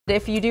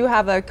If you do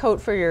have a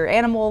coat for your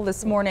animal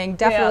this morning,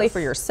 definitely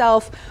for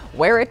yourself,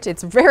 wear it.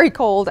 It's very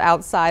cold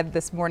outside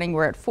this morning.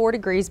 We're at 4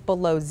 degrees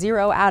below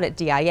zero out at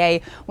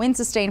DIA. Wind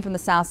sustained from the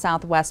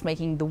south-southwest,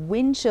 making the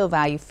wind chill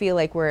value feel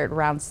like we're at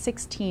around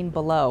 16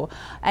 below.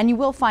 And you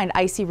will find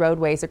icy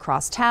roadways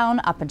across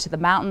town, up into the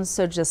mountains,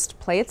 so just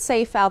play it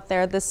safe out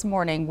there this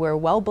morning. We're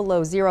well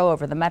below zero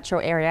over the metro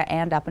area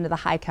and up into the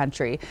high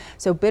country.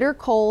 So bitter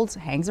cold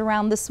hangs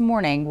around this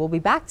morning. We'll be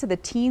back to the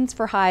teens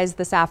for highs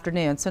this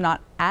afternoon, so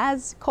not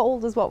as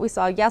cold as what we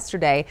saw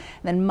yesterday.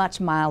 Then much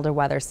milder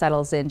weather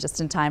settles in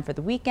just in time for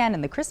the weekend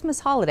and the Christmas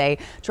holiday.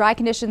 Dry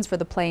conditions for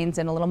the plains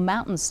and a little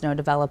mountain snow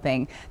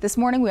developing. This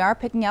morning we are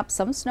picking up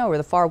some snow over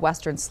the far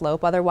western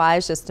slope.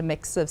 Otherwise, just a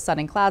mix of sun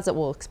and clouds that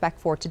we'll expect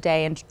for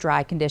today and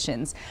dry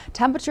conditions.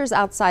 Temperatures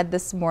outside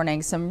this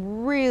morning,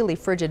 some really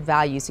frigid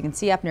values. You can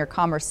see up near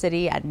Commerce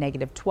City at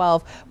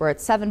 -12. We're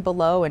at 7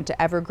 below into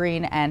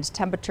Evergreen, and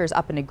temperatures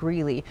up into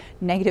Greeley,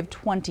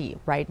 -20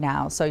 right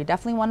now. So you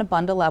definitely want to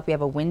bundle up. We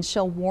have a wind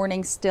chill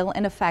warning still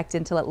in effect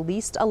until at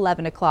least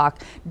 11 o'clock.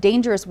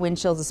 Dangerous wind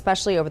chills,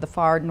 especially over the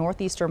far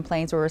northeastern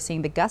plains where we're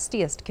seeing the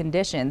gustiest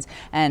conditions.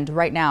 And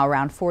right now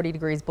around 40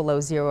 degrees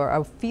below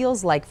zero,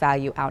 feels like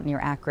value out near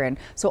Akron.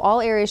 So all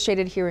areas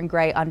shaded here in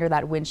gray under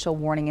that wind chill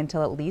warning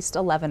until at least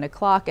 11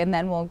 o'clock. And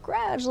then we'll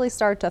gradually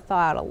start to thaw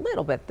out a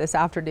little bit this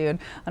afternoon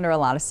under a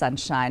lot of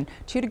sunshine.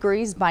 2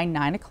 degrees by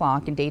 9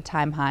 o'clock and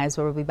daytime highs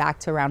where we'll be back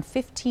to around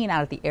 15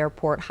 out at the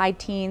airport. High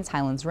teens,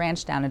 Highlands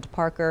Ranch down into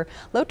Parker.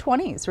 Low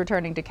 20s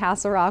returning to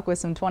Castle Rock with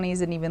some 20s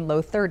and even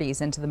low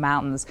 30s into the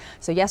mountains.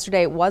 So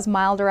yesterday it was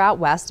milder out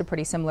west. A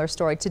pretty similar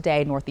story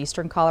today.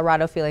 Northeastern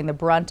Colorado feeling the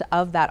brunt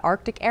of that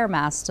Arctic air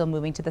mass, still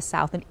moving to the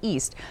south and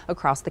east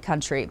across the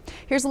country.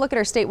 Here's a look at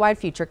our statewide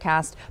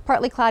futurecast.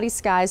 Partly cloudy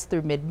skies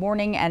through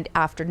mid-morning and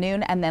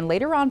afternoon, and then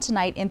later on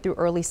tonight in through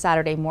early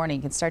Saturday morning.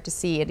 You can start to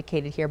see,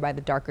 indicated here by the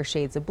darker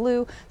shades of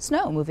blue,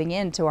 snow moving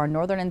into our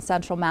northern and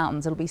central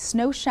mountains. It'll be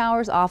snow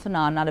showers off and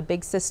on, not a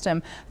big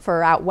system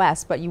for out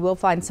west, but you will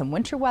find some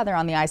winter weather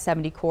on the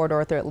I-70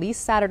 corridor through at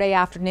least Saturday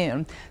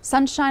afternoon.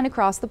 Sunshine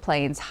across the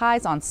plains.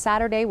 Highs on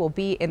Saturday will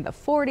be in the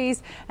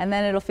 40s, and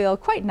then it'll feel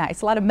quite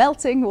nice. A lot of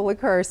melting will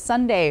occur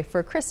Sunday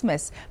for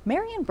Christmas.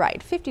 Merry and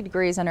bright, 50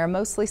 degrees under a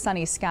mostly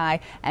sunny sky,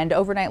 and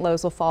overnight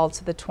lows will fall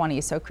to the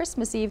 20s. So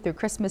Christmas Eve through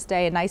Christmas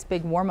Day, a nice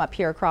big warm up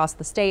here across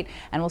the state,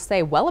 and we'll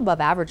stay well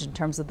above average in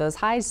terms of those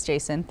highs,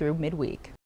 Jason, through midweek.